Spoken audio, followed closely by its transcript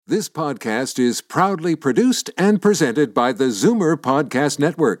This podcast is proudly produced and presented by the Zoomer Podcast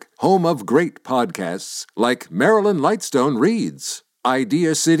Network, home of great podcasts like Marilyn Lightstone Reads,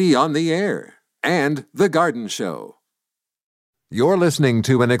 Idea City on the Air, and The Garden Show. You're listening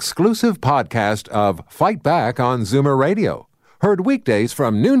to an exclusive podcast of Fight Back on Zoomer Radio, heard weekdays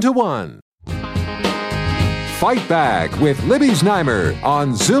from noon to 1. Fight Back with Libby Znaimer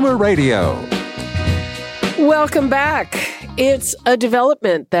on Zoomer Radio. Welcome back. It's a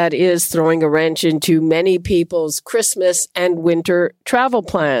development that is throwing a wrench into many people's Christmas and winter travel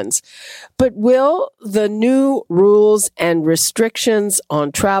plans. But will the new rules and restrictions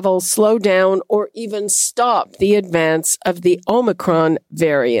on travel slow down or even stop the advance of the Omicron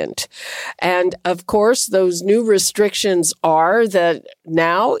variant? And of course, those new restrictions are that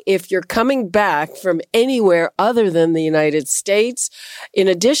now, if you're coming back from anywhere other than the United States, in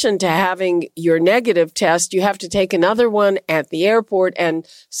addition to having your negative test, you have to take another one at the airport and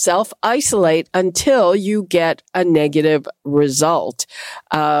self-isolate until you get a negative result.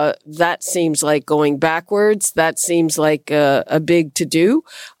 That seems like going backwards. That seems like a big to-do.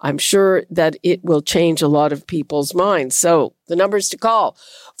 I'm sure that it will change a lot of people's minds. So the numbers to call,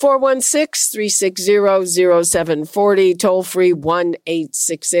 416-360-0740, toll-free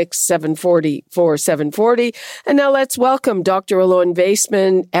 1-866-740-4740. And now let's welcome Dr. Alon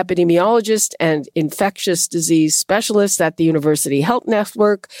Vaisman, epidemiologist and infectious disease specialist at the University Health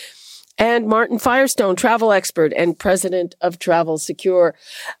Network, and Martin Firestone, travel expert and president of Travel Secure.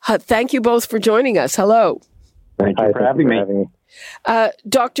 Thank you both for joining us. Hello. Thank you for having me.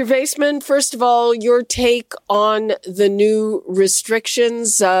 Dr. Vaisman, first of all, your take on the new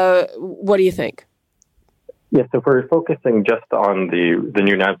restrictions. What do you think? Yes, so if we're focusing just on the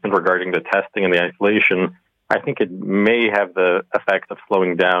new announcement regarding the testing and the isolation, I think it may have the effect of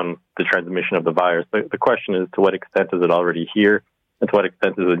slowing down the transmission of the virus. The question is, to what extent is it already here, and to what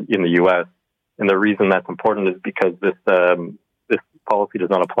extent is it in the U.S.? And the reason that's important is because this policy does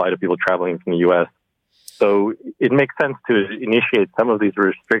not apply to people traveling from the U.S. So it makes sense to initiate some of these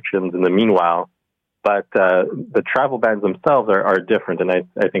restrictions in the meanwhile, but the travel bans themselves are different, and I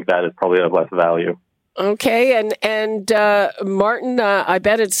think that is probably of less value. Okay, and Martin, I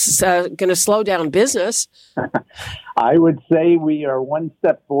bet it's going to slow down business. I would say we are one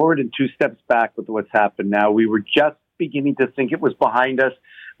step forward and two steps back with what's happened now. We were just beginning to think it was behind us.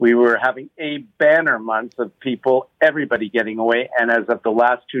 We were having a banner month of everybody getting away. And as of the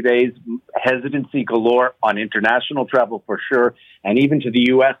last 2 days, hesitancy galore on international travel for sure. And even to the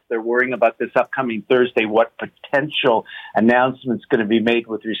U.S., they're worrying about this upcoming Thursday, what potential announcements going to be made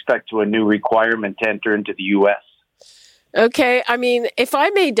with respect to a new requirement to enter into the U.S. Okay, I mean, if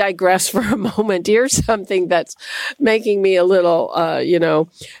I may digress for a moment, here's something that's making me a little,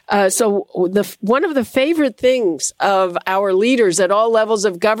 So one of the favorite things of our leaders at all levels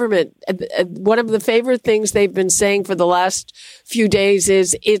of government, one of the favorite things they've been saying for the last few days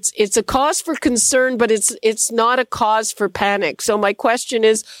is it's a cause for concern, but it's not a cause for panic. So my question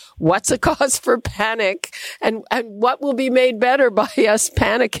is, what's a cause for panic, and what will be made better by us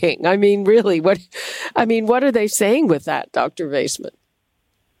panicking? I mean, really, what are they saying with that, Dr. Vaisman?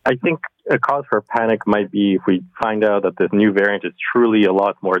 I think a cause for panic might be if we find out that this new variant is truly a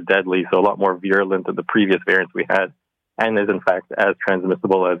lot more deadly, so a lot more virulent than the previous variants we had, and is in fact as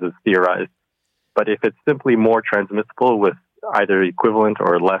transmissible as is theorized. But if it's simply more transmissible with either equivalent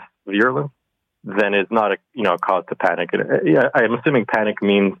or less virulence, then it's not a cause to panic. I'm assuming panic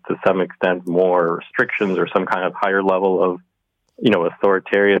means to some extent more restrictions or some kind of higher level of,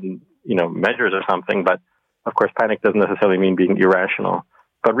 authoritarian, measures or something. But of course, panic doesn't necessarily mean being irrational.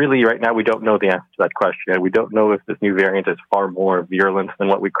 But really, right now, we don't know the answer to that question. We don't know if this new variant is far more virulent than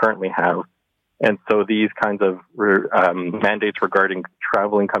what we currently have. And so these kinds of mandates regarding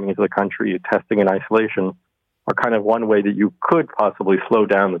traveling, coming into the country, testing and isolation are kind of one way that you could possibly slow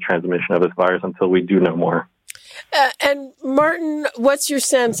down the transmission of this virus until we do know more. And Martin, what's your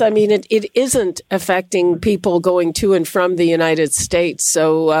sense? I mean, it isn't affecting people going to and from the United States.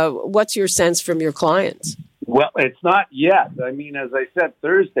 So what's your sense from your clients? Well, it's not yet. I mean, as I said,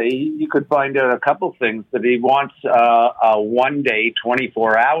 Thursday, you could find out a couple things, that he wants a one-day,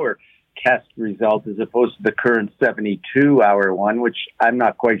 24-hour test result as opposed to the current 72-hour one, which I'm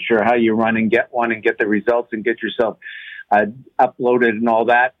not quite sure how you run and get one and get the results and get yourself uploaded and all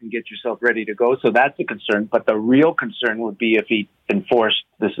that and get yourself ready to go. So that's a concern. But the real concern would be if he enforced,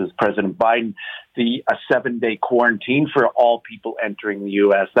 this is President Biden, a 7-day quarantine for all people entering the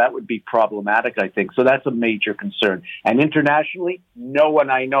U.S. That would be problematic, I think. So that's a major concern. And internationally, no one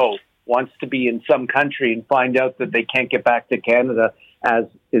I know wants to be in some country and find out that they can't get back to Canada, as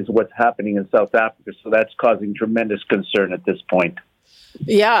is what's happening in South Africa. So that's causing tremendous concern at this point.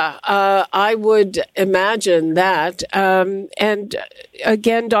 Yeah, I would imagine that. And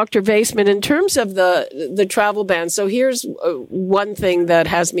again, Dr. Vaisman, in terms of the travel ban, so here's one thing that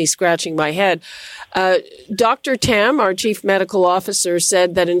has me scratching my head. Dr. Tam, our chief medical officer,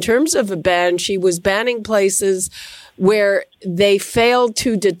 said that in terms of a ban, she was banning places where they failed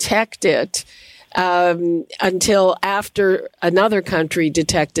to detect it until after another country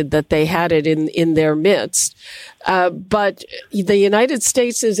detected that they had it in their midst. But the United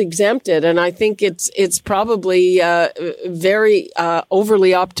States is exempted, and I think it's probably very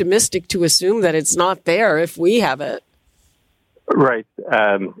overly optimistic to assume that it's not there if we have it. Right.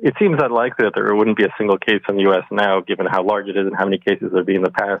 It seems unlikely that there wouldn't be a single case in the U.S. now, given how large it is and how many cases there have been in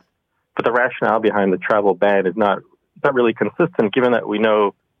the past. But the rationale behind the travel ban is not really consistent, given that we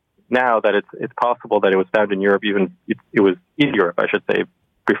know now that it's possible that it was found in Europe, even it was in Europe, I should say,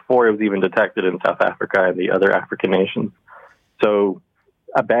 before it was even detected in South Africa and the other African nations. So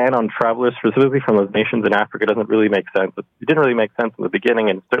a ban on travelers, specifically from those nations in Africa, doesn't really make sense. It didn't really make sense in the beginning,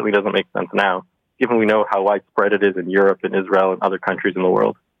 and it certainly doesn't make sense now, given we know how widespread it is in Europe and Israel and other countries in the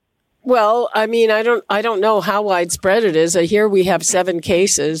world. Well, I mean, I don't know how widespread it is. Here we have 7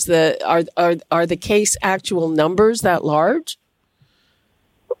 cases. Are the case actual numbers that large?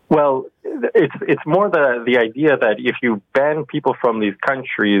 Well, it's more the idea that if you ban people from these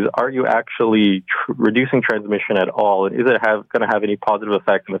countries, are you actually reducing transmission at all? And is it going to have any positive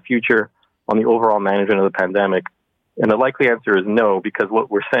effect in the future on the overall management of the pandemic? And the likely answer is no, because what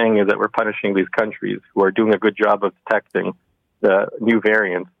we're saying is that we're punishing these countries who are doing a good job of detecting the new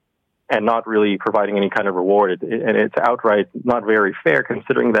variants and not really providing any kind of reward. And it's outright not very fair,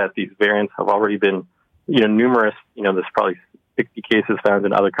 considering that these variants have already been, numerous. There's probably 60 cases found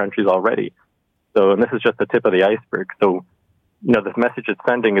in other countries already. So, and this is just the tip of the iceberg. So, this message it's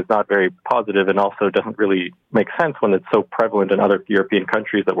sending is not very positive, and also doesn't really make sense when it's so prevalent in other European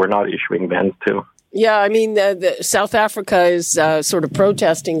countries that we're not issuing bans to. Yeah, I mean, South Africa is sort of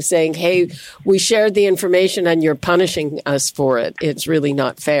protesting, saying, hey, we shared the information and you're punishing us for it. It's really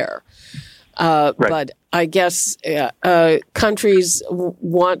not fair. Right. But I guess countries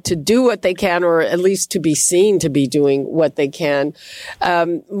want to do what they can, or at least to be seen to be doing what they can.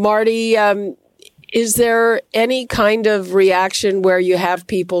 Marty, is there any kind of reaction where you have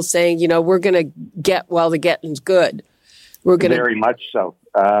people saying, we're going to get while the getting's good? We're going to very much so.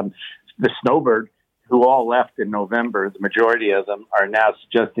 The snowbird, who all left in November, the majority of them are now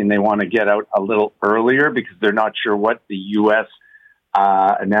suggesting they want to get out a little earlier because they're not sure what the U.S.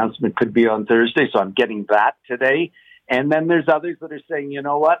 Announcement could be on Thursday. So I'm getting that today. And then there's others that are saying, you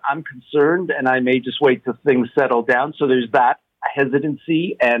know what, I'm concerned and I may just wait till things settle down. So there's that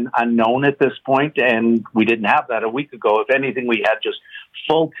hesitancy and unknown at this point. And we didn't have that a week ago. If anything, we had just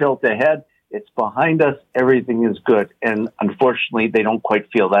full tilt ahead. It's behind us. Everything is good. And unfortunately, they don't quite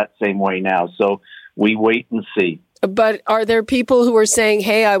feel that same way now. So we wait and see. But are there people who are saying,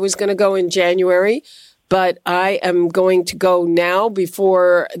 hey, I was going to go in January, but I am going to go now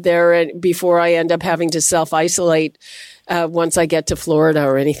before I end up having to self-isolate once I get to Florida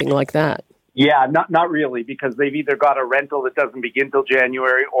or anything like that? Yeah, not really, because they've either got a rental that doesn't begin till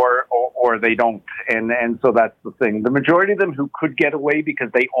January or they don't. And so that's the thing. The majority of them who could get away because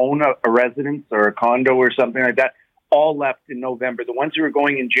they own a residence or a condo or something like that, all left in November. The ones who are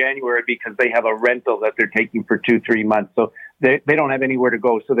going in January because they have a rental that they're taking for 2-3 months. So they don't have anywhere to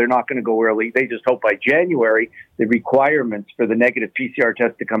go, so they're not going to go early. They just hope by January, the requirements for the negative PCR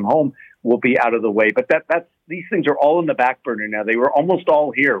test to come home will be out of the way. But these things are all in the back burner now. They were almost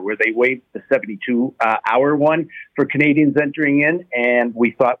all here where they waived the 72-hour one for Canadians entering in, and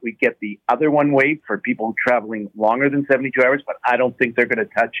we thought we'd get the other one waived for people traveling longer than 72 hours, but I don't think they're going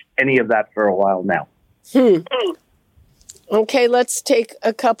to touch any of that for a while now. Okay, let's take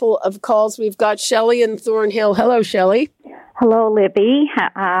a couple of calls. We've got Shelley in Thornhill. Hello, Shelley. Hello, Libby.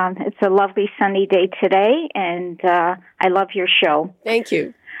 It's a lovely sunny day today, and I love your show. Thank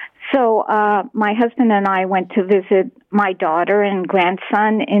you. So my husband and I went to visit my daughter and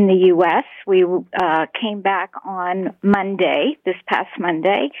grandson in the U.S. We came back on Monday, this past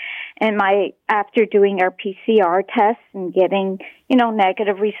Monday, and after doing our PCR tests and getting,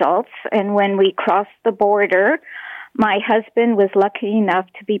 negative results, and when we crossed the border, my husband was lucky enough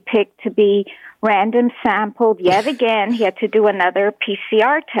to be picked to be random sampled yet again. He had to do another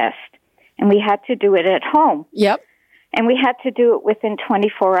PCR test, and we had to do it at home. Yep. And we had to do it within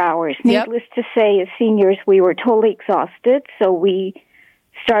 24 hours. Yep. Needless to say, as seniors, we were totally exhausted, so we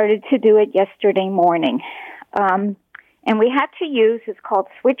started to do it yesterday morning. And we had to use, it's called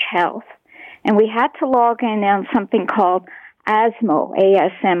Switch Health, and we had to log in on something called ASMO,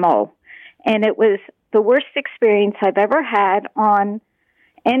 A-S-M-O. And it was the worst experience I've ever had on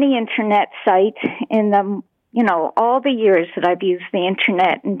any internet site in the, all the years that I've used the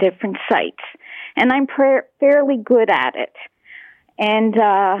internet and different sites. And I'm fairly good at it. And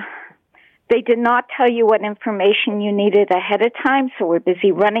they did not tell you what information you needed ahead of time, so we're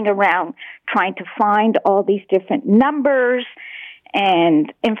busy running around trying to find all these different numbers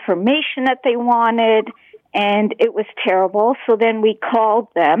and information that they wanted, and it was terrible. So then we called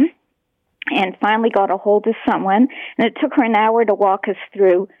them and finally got a hold of someone, and it took her an hour to walk us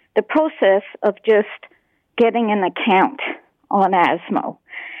through the process of just getting an account on Asmo.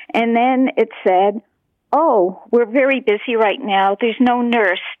 And then it said, oh, we're very busy right now. There's no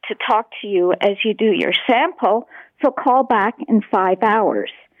nurse to talk to you as you do your sample, so call back in 5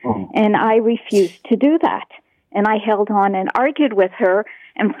 hours. Oh. And I refused to do that. And I held on and argued with her,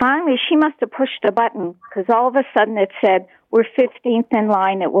 and finally she must have pushed a button, because all of a sudden it said, we're 15th in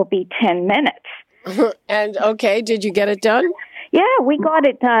line, it will be 10 minutes. And, okay, did you get it done? Yeah, we got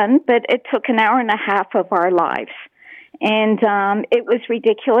it done, but it took an hour and a half of our lives. And it was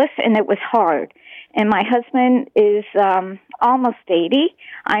ridiculous, and it was hard. And my husband is almost 80.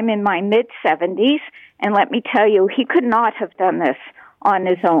 I'm in my mid-70s. And let me tell you, he could not have done this on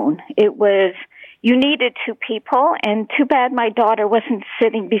his own. It was, you needed two people, and too bad my daughter wasn't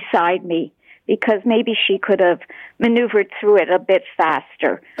sitting beside me, because maybe she could have maneuvered through it a bit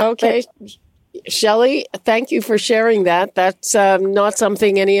faster. Okay. Shelley, thank you for sharing that. That's not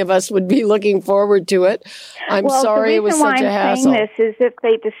something any of us would be looking forward to it. I'm sorry it was such a hassle. The reason why I'm saying this is if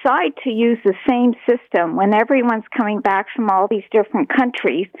they decide to use the same system when everyone's coming back from all these different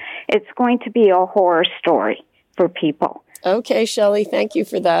countries, it's going to be a horror story for people. Okay, Shelley, thank you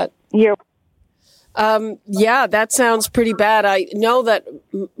for that. Yeah, that sounds pretty bad. I know that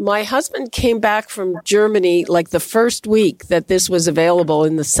my husband came back from Germany like the first week that this was available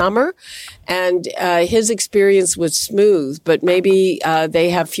in the summer, and his experience was smooth, but maybe they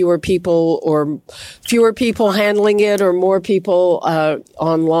have fewer people handling it, or more people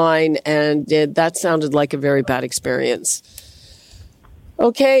online, and that sounded like a very bad experience.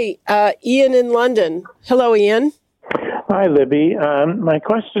 Okay, Ian in London. Hello, Ian. Hi, Libby. My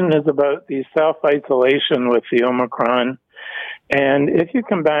question is about the self-isolation with the Omicron. And if you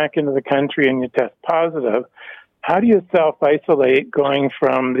come back into the country and you test positive, how do you self-isolate going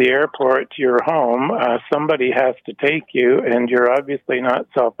from the airport to your home? Somebody has to take you, and you're obviously not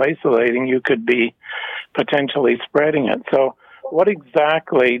self-isolating. You could be potentially spreading it. So what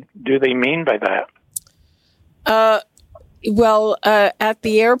exactly do they mean by that? Well, at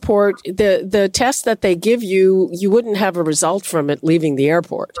the airport, the test that they give you, you wouldn't have a result from it leaving the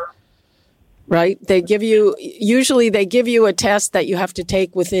airport, right? Usually they give you a test that you have to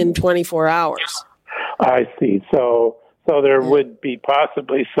take within 24 hours. I see. So there would be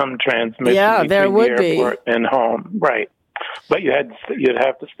possibly some transmission between the airport and home, right? But you'd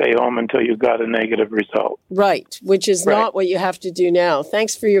have to stay home until you got a negative result. Right, which is not what you have to do now.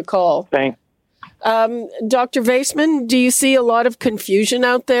 Thanks for your call. Thanks. Dr. Vaisman, do you see a lot of confusion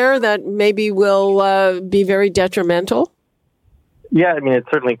out there that maybe will be very detrimental? Yeah, I mean, it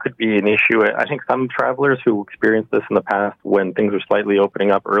certainly could be an issue. I think some travelers who experienced this in the past when things were slightly opening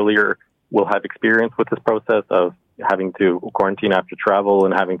up earlier will have experience with this process of having to quarantine after travel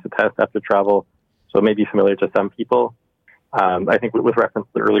and having to test after travel. So it may be familiar to some people. I think with reference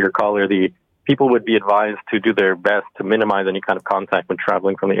to the earlier caller, the people would be advised to do their best to minimize any kind of contact when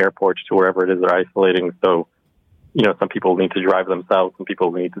traveling from the airport to wherever it is they're isolating. So, some people need to drive themselves, some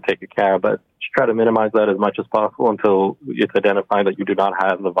people need to take a cab, but just try to minimize that as much as possible until it's identified that you do not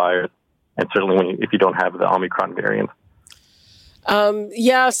have the virus, and certainly if you don't have the Omicron variant.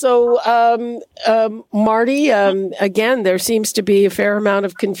 Marty, again, there seems to be a fair amount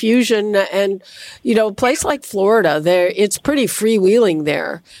of confusion, and, a place like Florida, it's pretty freewheeling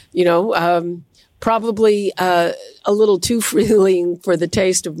there, probably a little too freewheeling for the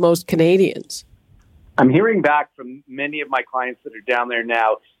taste of most Canadians. I'm hearing back from many of my clients that are down there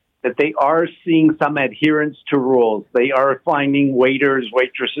now that they are seeing some adherence to rules. They are finding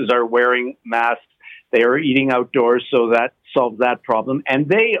waitresses are wearing masks. They are eating outdoors, so that solves that problem. And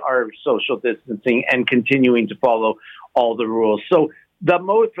they are social distancing and continuing to follow all the rules. So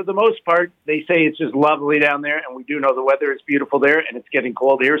for the most part, they say it's just lovely down there, and we do know the weather is beautiful there, and it's getting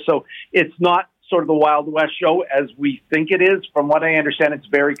cold here. So it's not sort of the Wild West show as we think it is. From what I understand, it's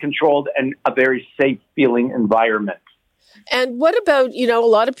very controlled and a very safe-feeling environment. And what about, a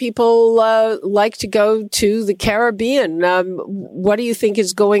lot of people like to go to the Caribbean. What do you think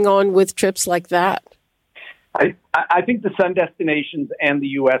is going on with trips like that? I think the sun destinations and the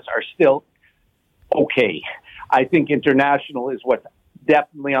U.S. are still okay. I think international is what's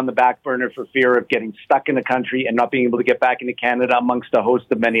definitely on the back burner for fear of getting stuck in the country and not being able to get back into Canada, amongst a host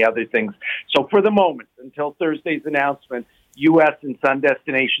of many other things. So for the moment, until Thursday's announcement, U.S. and sun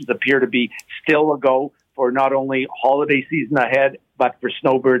destinations appear to be still a go for not only holiday season ahead, but for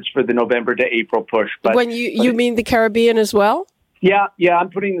snowbirds for the November to April push. But when you mean the Caribbean as well? Yeah,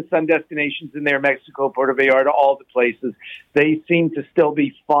 I'm putting the sun destinations in there, Mexico, Puerto Vallarta, all the places. They seem to still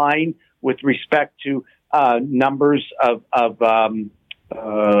be fine with respect to numbers of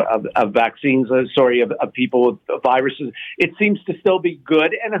vaccines, of people with viruses. It seems to still be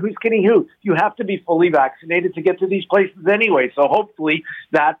good. And who's kidding who? You have to be fully vaccinated to get to these places anyway. So hopefully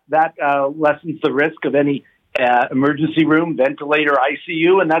that lessens the risk of any emergency room, ventilator,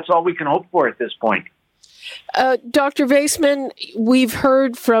 ICU, and that's all we can hope for at this point. Dr. Vaisman, we've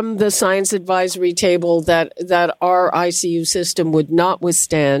heard from the science advisory table that our ICU system would not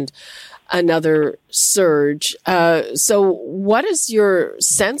withstand another surge. So what is your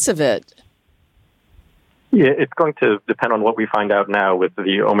sense of it? Yeah, it's going to depend on what we find out now with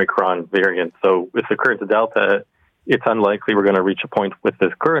the Omicron variant. So with the current Delta, it's unlikely we're going to reach a point with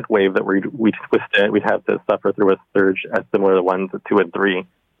this current wave that we'd have to suffer through a surge as similar to 1, 2, and 3.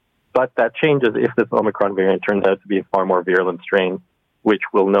 But that changes if this Omicron variant turns out to be a far more virulent strain, which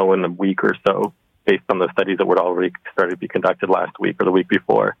we'll know in a week or so, based on the studies that would already started to be conducted last week or the week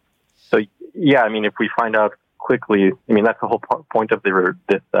before. So, yeah, I mean, if we find out quickly, I mean, that's the whole point of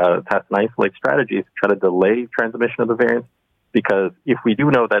this test and isolate strategy, is to try to delay transmission of the variant, because if we do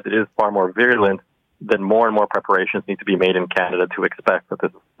know that it is far more virulent, then more and more preparations need to be made in Canada to expect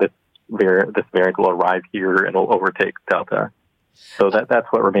that this variant will arrive here and will overtake Delta. So that's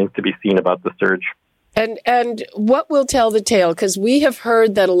what remains to be seen about the surge. And what will tell the tale? Because we have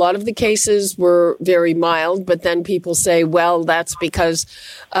heard that a lot of the cases were very mild, but then people say, well, that's because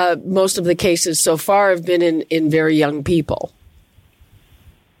most of the cases so far have been in very young people.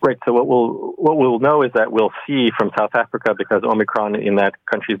 Right. So what we'll know is that we'll see from South Africa, because Omicron in that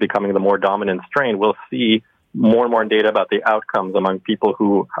country is becoming the more dominant strain, we'll see more and more data about the outcomes among people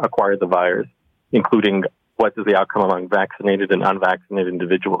who acquired the virus, including what is the outcome among vaccinated and unvaccinated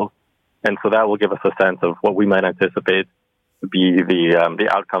individuals. And so that will give us a sense of what we might anticipate to be the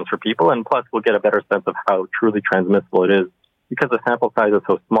outcomes for people. And plus, we'll get a better sense of how truly transmissible it is. Because the sample size is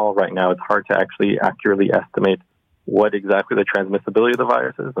so small right now, it's hard to actually accurately estimate what exactly the transmissibility of the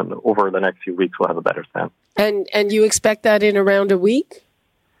virus is. And over the next few weeks, we'll have a better sense. And you expect that in around a week?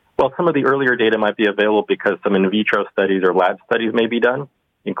 Well, some of the earlier data might be available because some in vitro studies or lab studies may be done,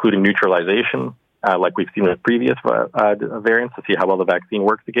 including neutralization, like we've seen with previous variants, to see how well the vaccine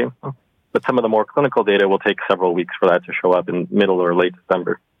works against them. But some of the more clinical data will take several weeks for that to show up in middle or late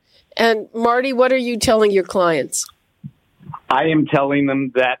December. And Marty, what are you telling your clients? I am telling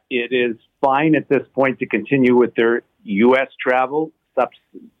them that it is fine at this point to continue with their U.S. travel.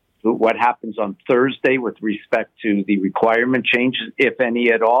 What happens on Thursday with respect to the requirement changes, if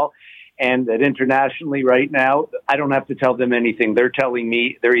any at all. And that internationally right now, I don't have to tell them anything. They're telling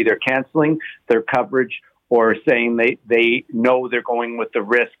me they're either canceling their coverage or saying they know they're going with the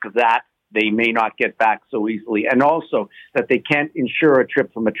risk that they may not get back so easily. And also that they can't insure a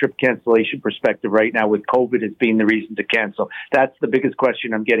trip from a trip cancellation perspective right now, with COVID as being the reason to cancel. That's the biggest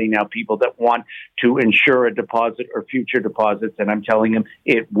question I'm getting now, people that want to insure a deposit or future deposits. And I'm telling them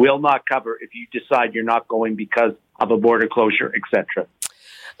it will not cover if you decide you're not going because of a border closure, etc.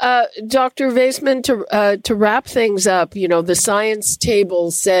 Dr. Vaisman, to wrap things up, the science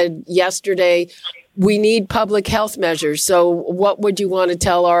table said yesterday we need public health measures. So what would you want to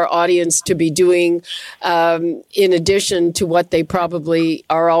tell our audience to be doing in addition to what they probably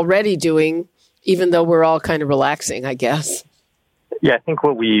are already doing, even though we're all kind of relaxing, I guess? Yeah, I think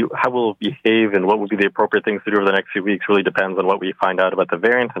how we'll behave and what would be the appropriate things to do over the next few weeks really depends on what we find out about the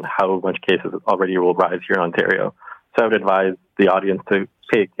variant and how much cases already will rise here in Ontario. So I would advise the audience to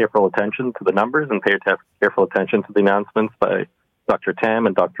pay careful attention to the numbers and pay careful attention to the announcements by Dr. Tam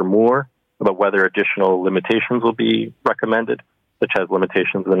and Dr. Moore about whether additional limitations will be recommended, such as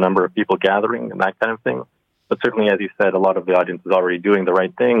limitations in the number of people gathering and that kind of thing. But certainly, as you said, a lot of the audience is already doing the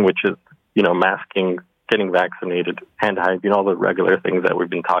right thing, which is, masking, getting vaccinated, hand hygiene, all the regular things that we've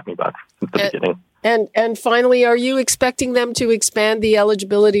been talking about since the beginning. And finally, are you expecting them to expand the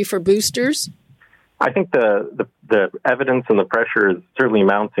eligibility for boosters? I think the evidence and the pressure is certainly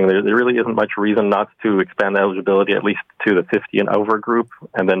mounting. There really isn't much reason not to expand the eligibility, at least to the 50 and over group,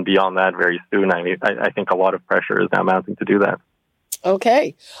 and then beyond that very soon. I mean, I think a lot of pressure is now mounting to do that.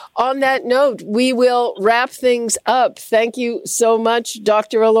 Okay. On that note, we will wrap things up. Thank you so much,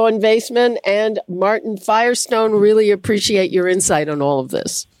 Dr. Alon Vaisman and Martin Firestone. Really appreciate your insight on all of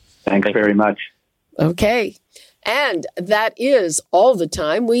this. Thanks very much. Okay. And that is all the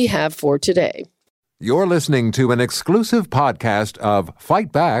time we have for today. You're listening to an exclusive podcast of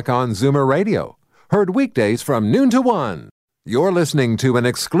Fight Back on Zoomer Radio, heard weekdays from noon to 1. You're listening to an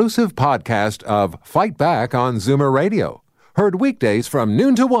exclusive podcast of Fight Back on Zoomer Radio, heard weekdays from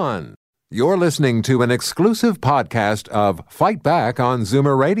noon to 1. You're listening to an exclusive podcast of Fight Back on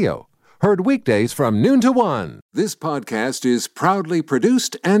Zoomer Radio, heard weekdays from noon to 1. This podcast is proudly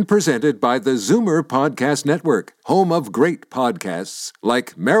produced and presented by the Zoomer Podcast Network, home of great podcasts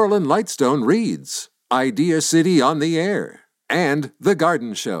like Marilyn Lightstone Reads, Idea City on the Air, and The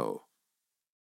Garden Show.